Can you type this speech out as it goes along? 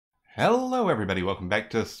Hello everybody, welcome back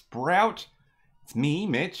to Sprout. It's me,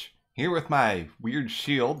 Mitch, here with my weird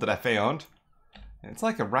shield that I found. It's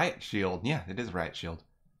like a riot shield. Yeah, it is a riot shield.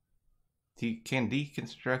 Can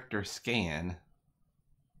deconstruct or scan.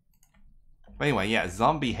 But anyway, yeah,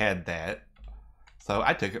 zombie had that. So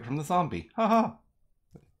I took it from the zombie. Haha.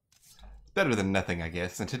 It's better than nothing, I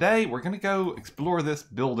guess. And today we're going to go explore this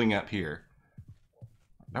building up here.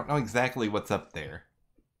 I don't know exactly what's up there,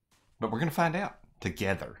 but we're going to find out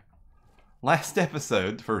together. Last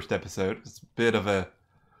episode, the first episode, was a bit of a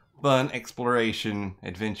fun exploration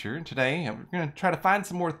adventure. And today, we're going to try to find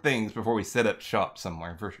some more things before we set up shop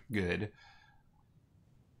somewhere for good.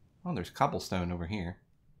 Oh, there's cobblestone over here.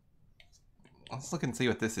 Let's look and see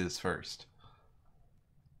what this is first.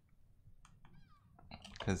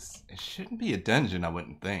 Because it shouldn't be a dungeon, I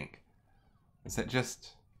wouldn't think. Is that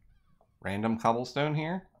just random cobblestone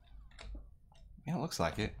here? Yeah, it looks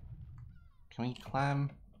like it. Can we climb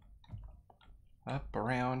up,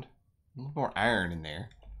 around? A little more iron in there.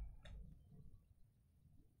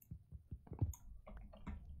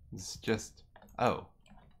 It's just... oh.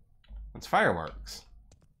 It's fireworks.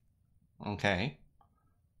 Okay.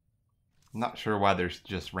 I'm not sure why there's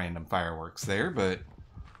just random fireworks there, but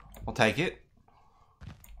I'll take it.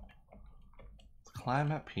 Let's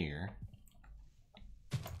climb up here.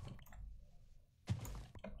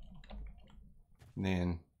 And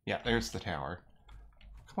then, yeah, there's the tower.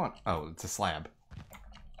 Come on. Oh, it's a slab.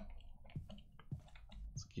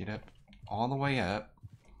 Let's get up all the way up.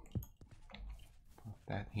 Put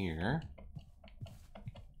that here.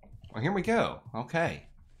 Well, here we go. Okay.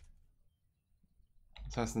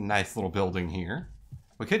 So that's a nice little building here.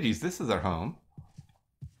 We could use this as our home.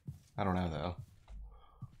 I don't know, though.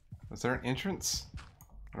 Is there an entrance?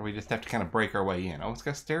 Or do we just have to kind of break our way in? Oh, it's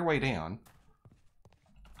got a stairway down.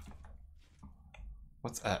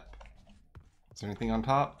 What's up? Is there anything on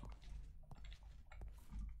top?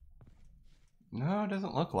 No, it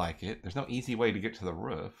doesn't look like it. There's no easy way to get to the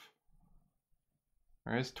roof.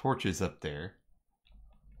 There is torches up there.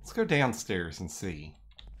 Let's go downstairs and see.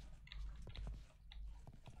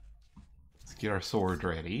 Let's get our sword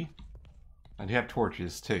ready. I do have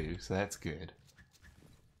torches too, so that's good.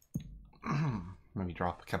 Maybe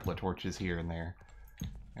drop a couple of torches here and there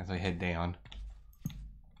as I head down.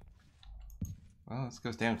 Well, this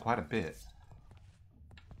goes down quite a bit.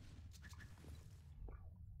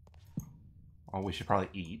 Oh, we should probably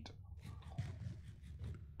eat.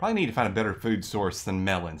 Probably need to find a better food source than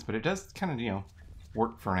melons, but it does kind of, you know,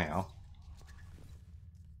 work for now.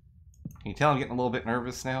 Can you tell I'm getting a little bit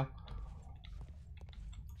nervous now?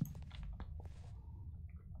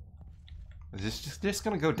 Is this just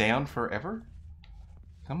going to go down forever?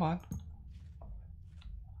 Come on.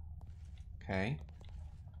 Okay.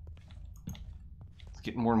 It's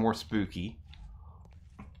getting more and more spooky.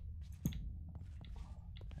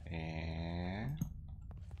 And...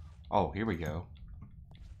 oh, here we go.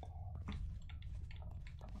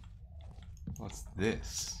 What's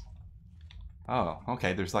this? Oh,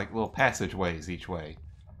 okay, there's like little passageways each way.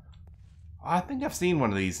 I think I've seen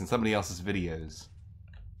one of these in somebody else's videos.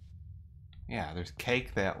 Yeah, there's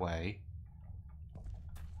cake that way.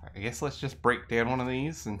 I guess let's just break down one of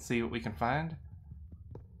these and see what we can find.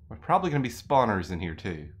 We're probably going to be spawners in here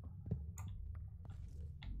too.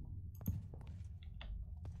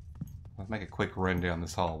 Let's make a quick run down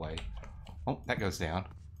this hallway. Oh, that goes down.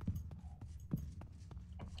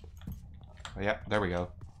 Oh, yeah, there we go.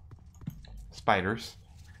 Spiders.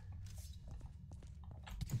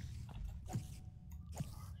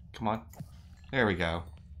 Come on. There we go.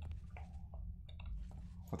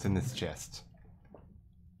 What's in this chest?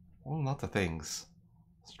 Oh, lots of things.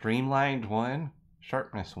 Streamlined 1.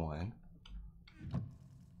 Sharpness 1.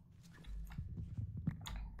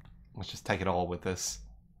 Let's just take it all with us.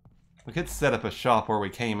 We could set up a shop where we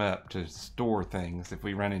came up to store things if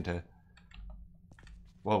we run into...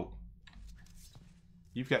 whoa.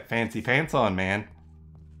 You've got fancy pants on, man.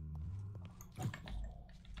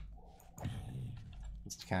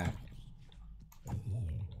 Just kind of...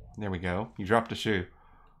 there we go. You dropped a shoe.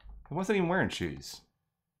 I wasn't even wearing shoes.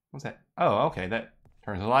 What's that? Oh, okay. That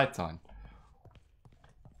turns the lights on.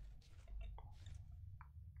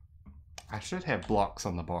 I should have blocks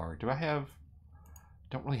on the bar. Do I have...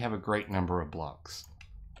 don't really have a great number of blocks.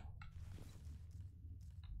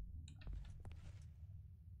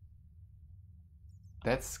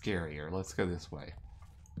 That's scarier. Let's go this way.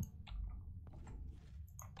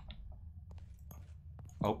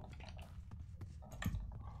 Oh.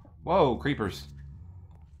 Whoa, creepers.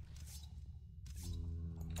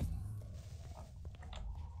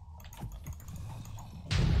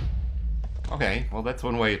 Okay, well that's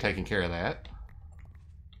one way of taking care of that.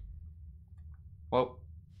 Whoa.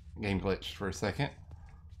 Game glitched for a second.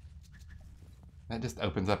 That just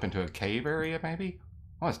opens up into a cave area, maybe?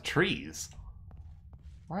 Oh, it's trees.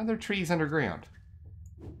 Why are there trees underground?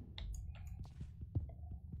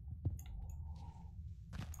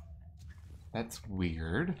 That's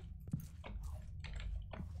weird.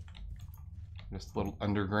 Just a little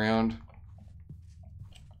underground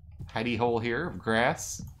hidey hole here of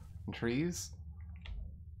grass and trees.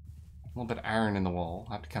 A little bit of iron in the wall.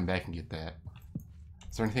 I'll have to come back and get that.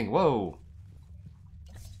 Is there anything? Whoa!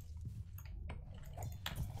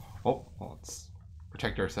 Oh, well, let's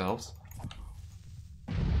protect ourselves.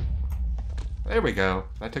 There we go.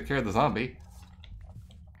 That took care of the zombie.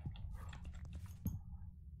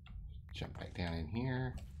 Jump back down in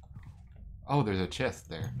here. Oh, there's a chest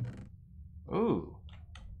there. Ooh.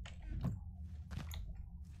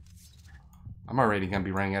 I'm already going to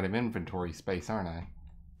be running out of inventory space, aren't I?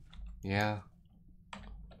 Yeah.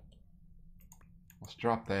 Let's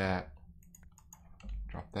drop that.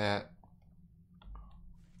 Drop that.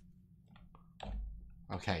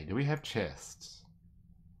 Okay, do we have chests?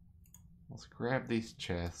 Let's grab these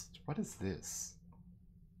chests. What is this?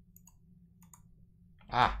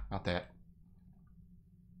 Ah, not that.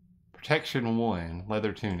 Protection 1,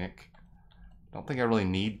 leather tunic. Don't think I really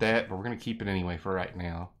need that, but we're going to keep it anyway for right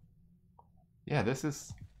now. Yeah, this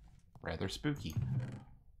is rather spooky.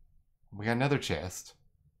 We got another chest.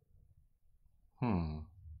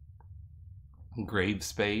 Grave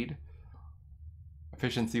spade.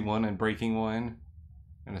 Efficiency 1 and breaking 1.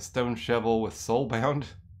 And a stone shovel with soulbound.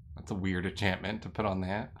 That's a weird enchantment to put on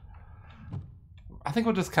that. I think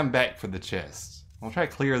we'll just come back for the chest. We'll try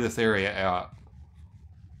to clear this area out.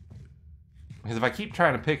 Because if I keep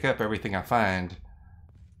trying to pick up everything I find,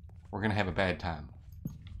 we're going to have a bad time.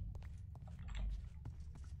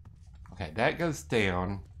 Okay, that goes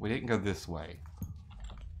down. We didn't go this way.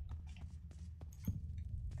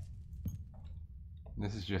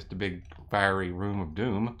 This is just a big fiery room of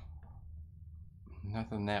doom.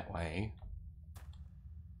 Nothing that way.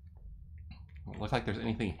 Doesn't look like there's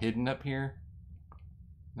anything hidden up here.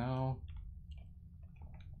 No.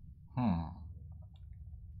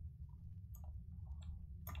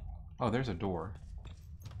 Oh, there's a door.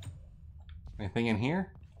 Anything in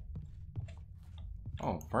here?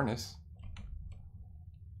 Oh, furnace.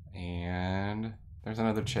 And there's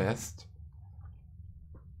another chest.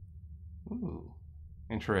 Ooh,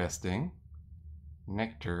 interesting.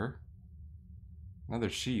 Nectar. Another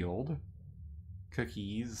shield.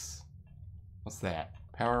 Cookies. What's that?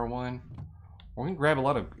 Power 1. We can grab a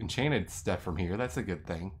lot of enchanted stuff from here. That's a good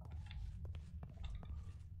thing.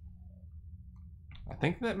 I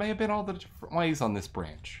think that may have been all the different ways on this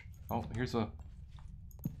branch. Oh, here's a...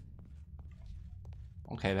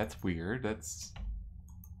 Okay, that's weird. That's...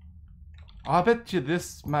 Oh, I bet you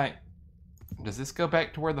this might... Does this go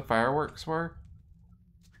back to where the fireworks were?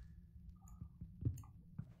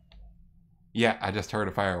 Yeah, I just heard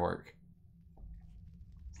a firework.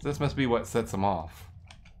 So this must be what sets them off.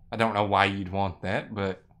 I don't know why you'd want that,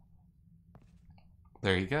 but...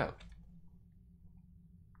 There you go.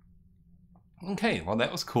 Okay, well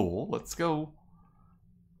that was cool. Let's go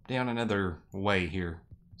down another way here.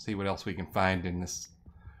 See what else we can find in this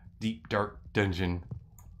deep, dark dungeon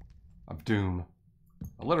of doom.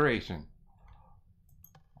 Alliteration.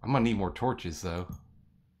 I'm gonna need more torches, though.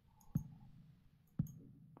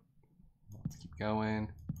 Let's keep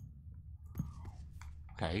going.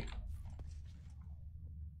 Okay.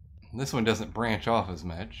 This one doesn't branch off as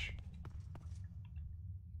much.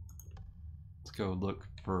 Let's go look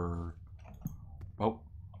for... Oh.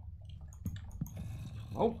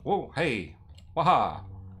 Oh, whoa, hey. Waha.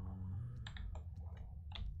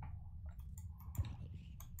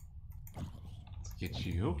 Let's get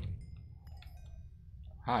you.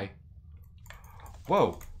 Hi.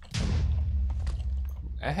 Whoa.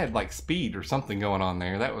 I had like speed or something going on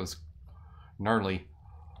there. That was gnarly.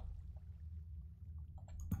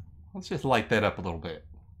 Let's just light that up a little bit.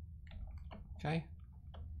 Okay.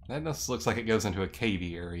 That just looks like it goes into a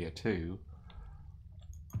cavey area too.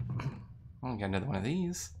 Oh, got another one of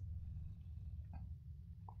these.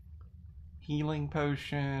 Healing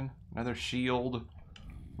potion. Another shield.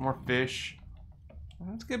 More fish.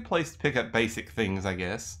 That's a good place to pick up basic things, I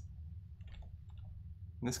guess.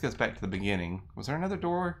 And this goes back to the beginning. Was there another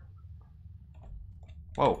door?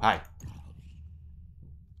 Whoa, hi.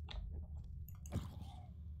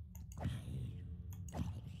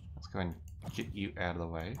 Let's go ahead and get you out of the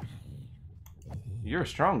way. You're a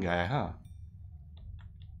strong guy, huh?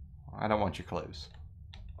 I don't want your clothes.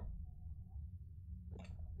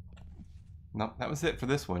 Nope, that was it for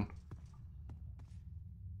this one.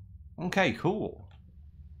 Okay, cool.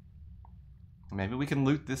 Maybe we can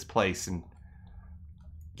loot this place and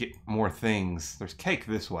get more things. There's cake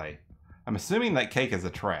this way. I'm assuming that cake is a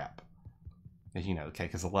trap. As you know,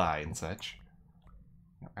 cake is a lie and such.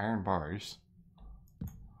 Iron bars.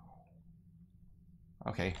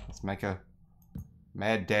 Okay, let's make a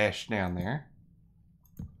mad dash down there.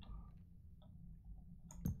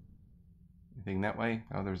 Anything that way?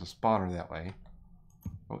 Oh, there's a spawner that way.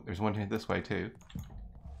 Oh, there's one this way too.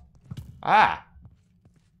 Ah!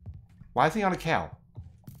 Why is he on a cow?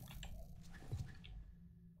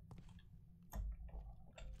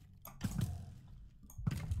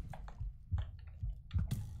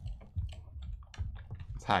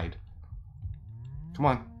 Let's hide. Come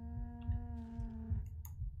on.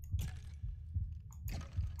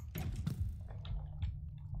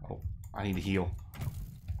 Oh, I need to heal.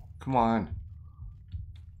 Come on.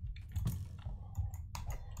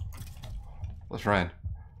 Let's run.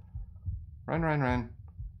 Run, run, run.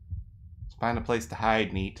 Let's find a place to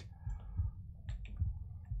hide neat.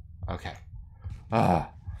 Okay.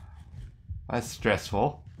 Ah. That's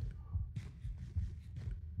stressful.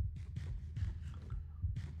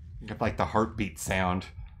 Get like the heartbeat sound.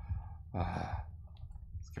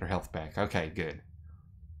 Let's get our health back. Okay, good.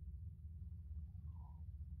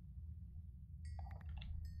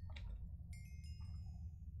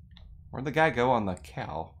 Where'd the guy go on the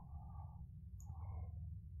cow?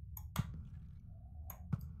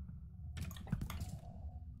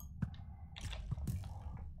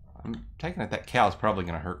 I'm taking it that cow's probably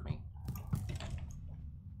going to hurt me.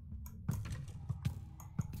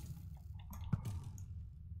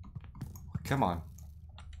 Come on.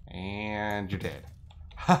 And you're dead.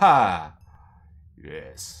 Haha!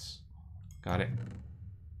 Yes. Got it.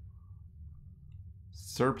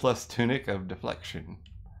 Surplus tunic of deflection.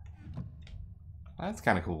 That's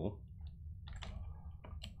kind of cool.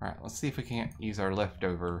 Alright, let's see if we can't use our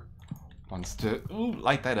leftover ones to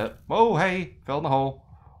light that up. Oh, hey! Fell in the hole.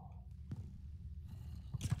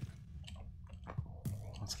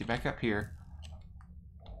 Let's get back up here.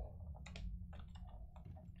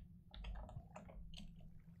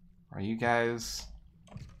 Are you guys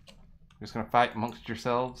just gonna fight amongst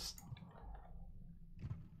yourselves?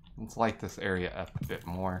 Let's light this area up a bit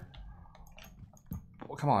more.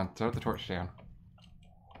 Oh, come on, throw the torch down.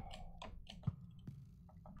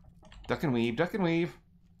 Duck and weave, duck and weave.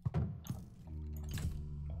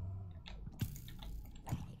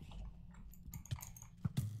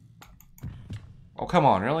 Oh, come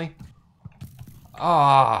on, really?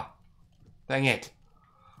 Ah, dang it.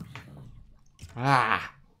 Ah.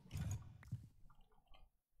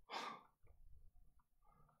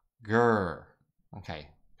 Grr. Okay.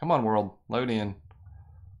 Come on, world. Load in.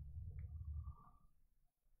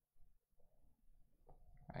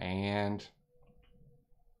 And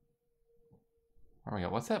where we go?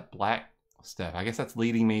 What's that black stuff? I guess that's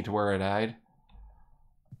leading me to where I died.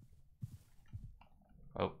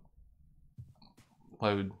 Oh.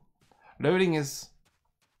 Load. Loading is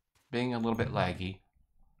being a little bit laggy.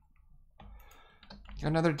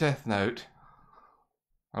 Another death note.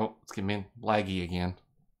 Oh, it's getting laggy again.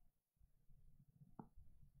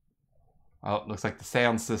 Oh, it looks like the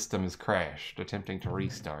sound system has crashed, attempting to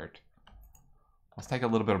restart. Let's take a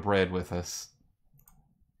little bit of bread with us.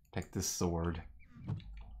 Take this sword. Let's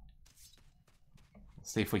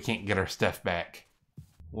see if we can't get our stuff back.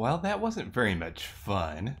 Well, that wasn't very much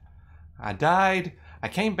fun. I died, I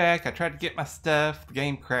came back, I tried to get my stuff, the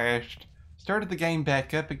game crashed, started the game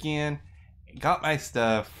back up again, got my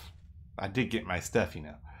stuff. I did get my stuff, you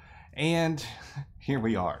know. And here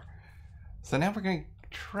we are. So now we're going to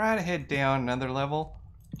try to head down another level.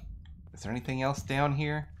 Is there anything else down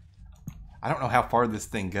here? I don't know how far this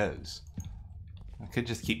thing goes. I could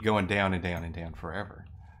just keep going down and down and down forever.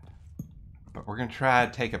 But we're going to try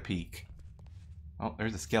to take a peek. Oh,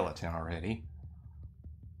 there's a skeleton already.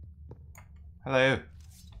 Hello.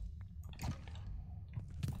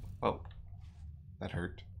 Whoa. That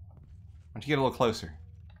hurt. Why don't you get a little closer?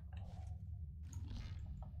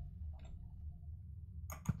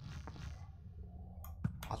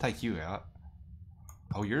 I'll take you out.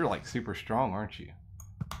 Oh, you're like super strong, aren't you?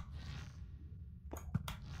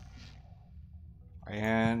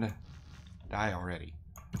 And die already.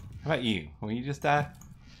 How about you? Will you just die?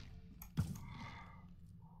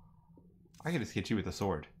 I can just hit you with a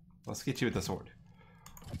sword. Let's get you with the sword.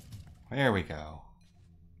 There we go.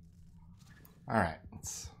 Alright,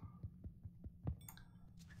 let's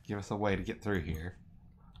give us a way to get through here.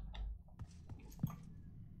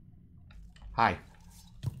 Hi.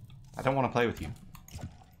 I don't want to play with you.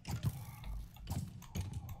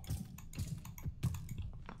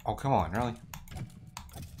 Oh, come on, really?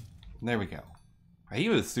 There we go. He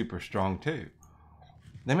was super strong, too.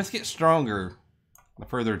 They must get stronger the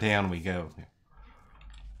further down we go.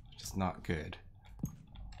 Just not good.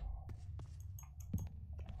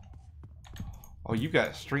 Oh, you got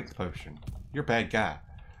a strength potion. You're a bad guy.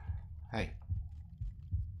 Hey.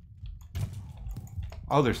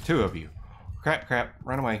 Oh, there's two of you. Crap, crap.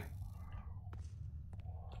 Run away.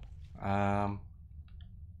 Are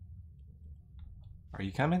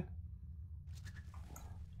you coming?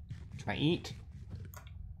 Can I eat?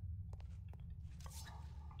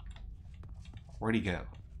 Where'd he go?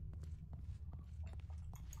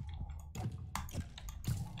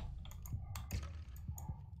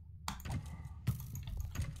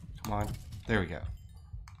 Come on. There we go.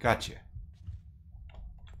 Gotcha.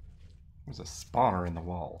 There's a spawner in the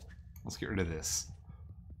wall. Let's get rid of this.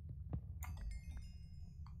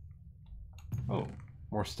 Oh,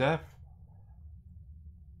 more stuff.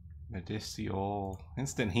 Medicinal.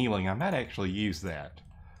 Instant healing. I might actually use that.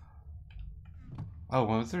 Oh,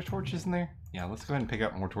 well, was there torches in there? Yeah, let's go ahead and pick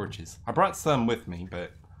up more torches. I brought some with me,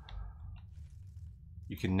 but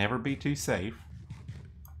you can never be too safe.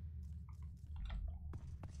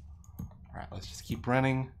 Alright, let's just keep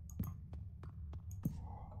running.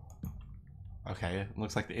 Okay, it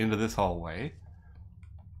looks like the end of this hallway.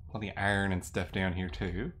 Plenty of iron and stuff down here,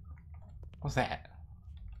 too. What's that?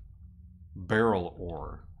 Barrel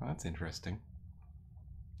ore. Oh, that's interesting.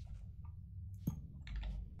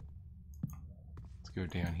 Let's go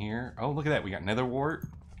down here. Oh, look at that. We got nether wart.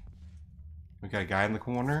 We got a guy in the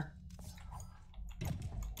corner.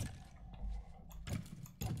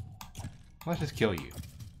 Let's just kill you.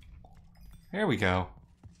 There we go.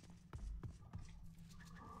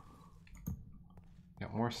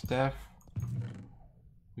 Got more stuff.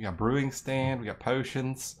 We got brewing stand. We got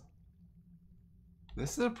potions.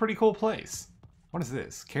 This is a pretty cool place. What is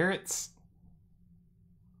this? Carrots?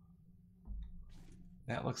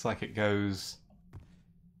 That looks like it goes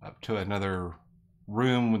up to another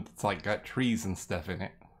room with, it's like got trees and stuff in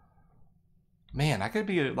it. Man, I could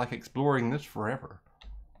be like exploring this forever.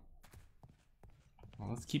 Well,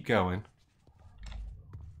 let's keep going.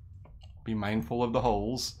 Be mindful of the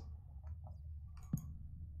holes.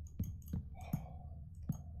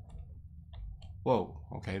 Whoa,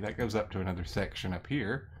 okay, that goes up to another section up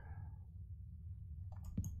here.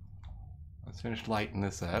 Let's finish lighting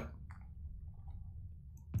this up.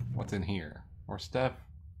 What's in here? More stuff.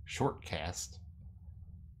 Short cast.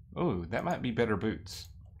 Oh, that might be better boots.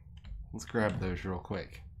 Let's grab those real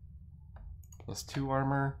quick. +2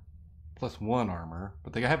 armor, +1 armor,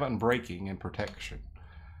 but they have unbreaking and protection.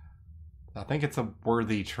 I think it's a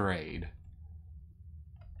worthy trade.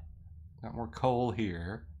 Got more coal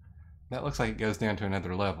here. That looks like it goes down to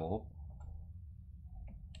another level.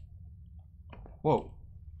 Whoa.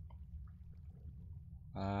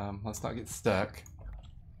 Let's not get stuck.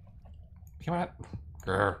 Come on.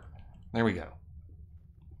 Grr. There we go.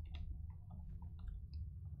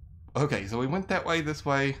 Okay, so we went that way, this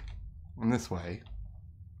way, and this way.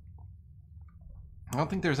 I don't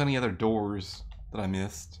think there's any other doors that I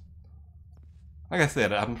missed. Like I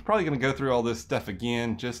said, I'm probably going to go through all this stuff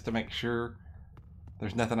again just to make sure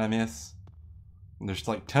there's nothing I miss. And there's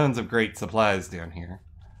like tons of great supplies down here.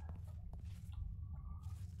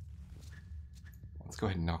 Let's go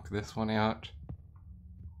ahead and knock this one out.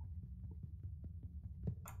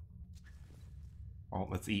 Oh,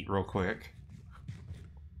 let's eat real quick.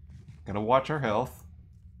 Gotta watch our health.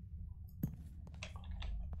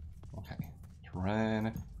 Okay.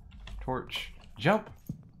 Run. Torch. Jump.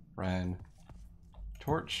 Run.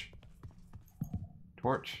 Torch.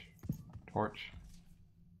 Torch. Torch.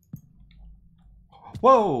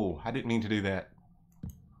 Whoa! I didn't mean to do that.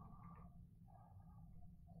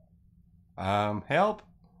 Help!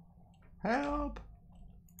 Help!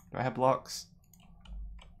 Do I have blocks?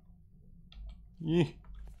 Yeah.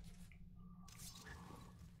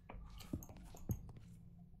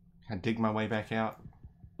 Can I dig my way back out?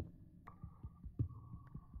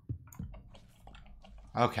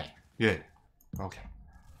 Okay, good. Okay.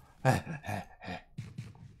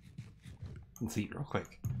 Let's eat real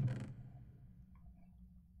quick.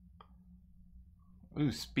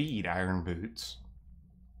 Ooh, speed iron boots.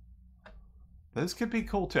 Those could be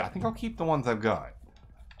cool too. I think I'll keep the ones I've got.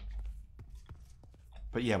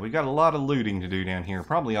 But yeah, we've got a lot of looting to do down here,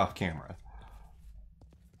 probably off camera.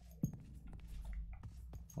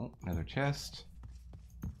 Oh, another chest.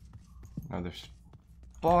 Another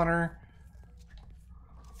spawner.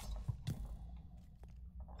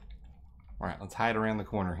 Alright, let's hide around the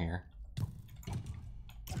corner here.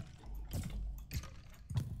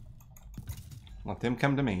 Let them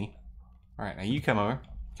come to me. Alright, now you come over.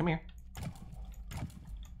 Come here.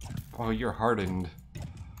 Oh, you're hardened.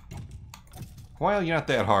 Well, you're not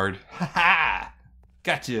that hard. Ha ha!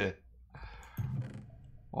 Gotcha!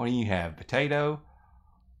 What do you have? Potato?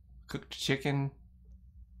 Cooked chicken?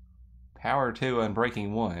 Power 2,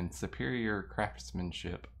 Unbreaking 1. Superior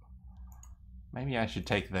craftsmanship. Maybe I should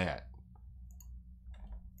take that.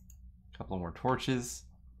 A couple more torches.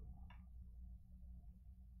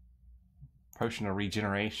 Potion of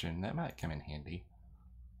regeneration. That might come in handy.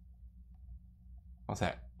 What's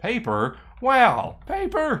that? Paper? Wow!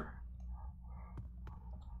 Paper!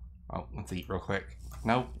 Oh, let's eat real quick.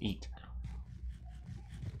 No, eat.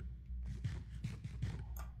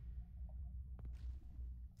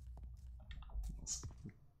 Let's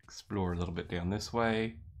explore a little bit down this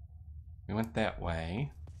way. We went that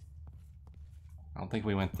way. I don't think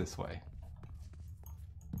we went this way.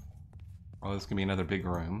 Oh, this could be another big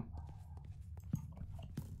room.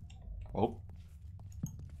 Oh.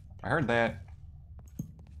 I heard that.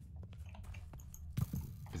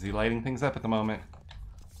 Is he lighting things up at the moment?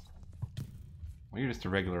 Well, you're just a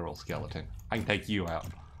regular old skeleton. I can take you out.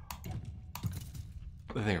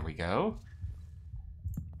 There we go.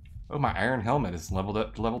 Oh, my iron helmet is leveled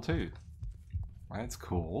up to level 2. That's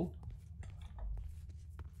cool.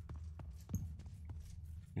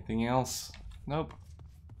 Anything else? Nope.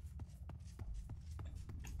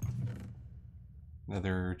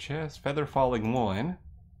 Another chest. Feather falling 1.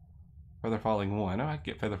 Feather falling 1. Oh, I could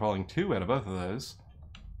get feather falling 2 out of both of those.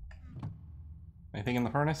 Anything in the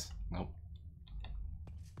furnace? Nope.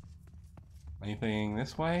 Anything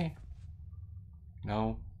this way?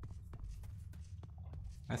 No.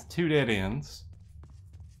 That's 2 dead ends.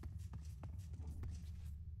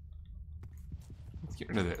 Let's get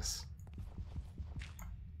rid of this.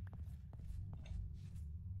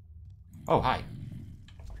 Oh, hi.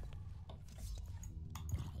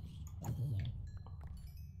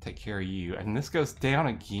 Take care of you. And this goes down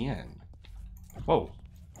again. Whoa.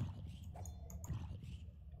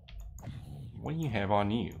 What do you have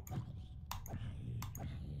on you?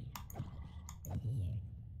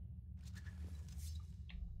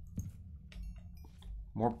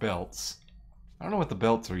 More belts. I don't know what the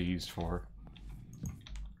belts are used for.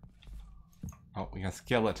 Oh, we got a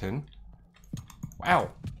skeleton.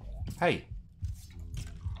 Wow. Hey.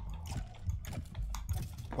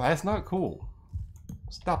 Well, that's not cool.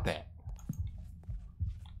 Stop that.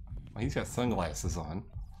 Well, he's got sunglasses on.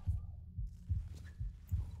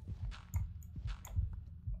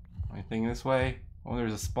 Anything this way? Oh,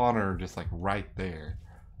 there's a spawner just like right there.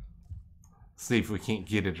 See if we can't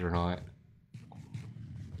get it or not.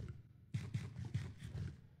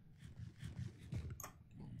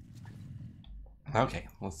 Okay,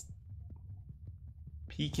 let's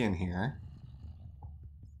peek in here.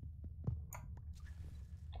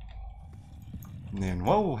 And then,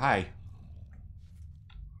 whoa, hi.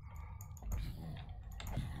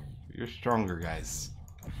 You're stronger, guys.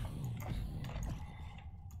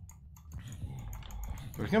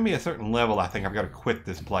 There's gonna be a certain level I think I've got to quit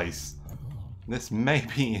this place. This may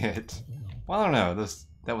be it. Well, I don't know.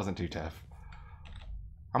 That wasn't too tough.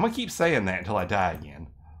 I'm gonna keep saying that until I die again.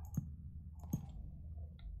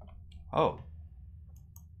 Oh.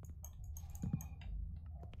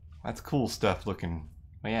 That's cool stuff looking.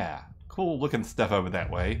 Yeah, cool looking stuff over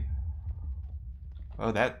that way.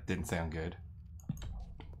 Oh, that didn't sound good.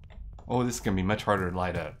 Oh, this is gonna be much harder to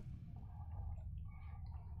light up.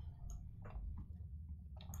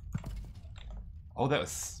 Oh, that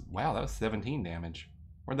was, wow, that was 17 damage.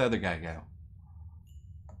 Where'd the other guy go?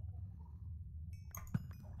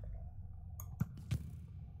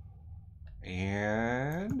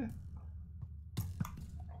 And...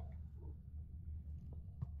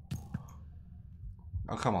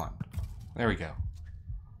 oh, come on. There we go.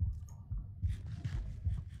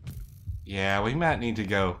 Yeah, we might need to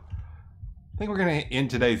go. I think we're going to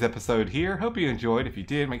end today's episode here. Hope you enjoyed. If you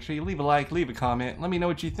did, make sure you leave a like, leave a comment. Let me know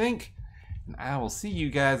what you think. And I will see you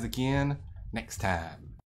guys again next time.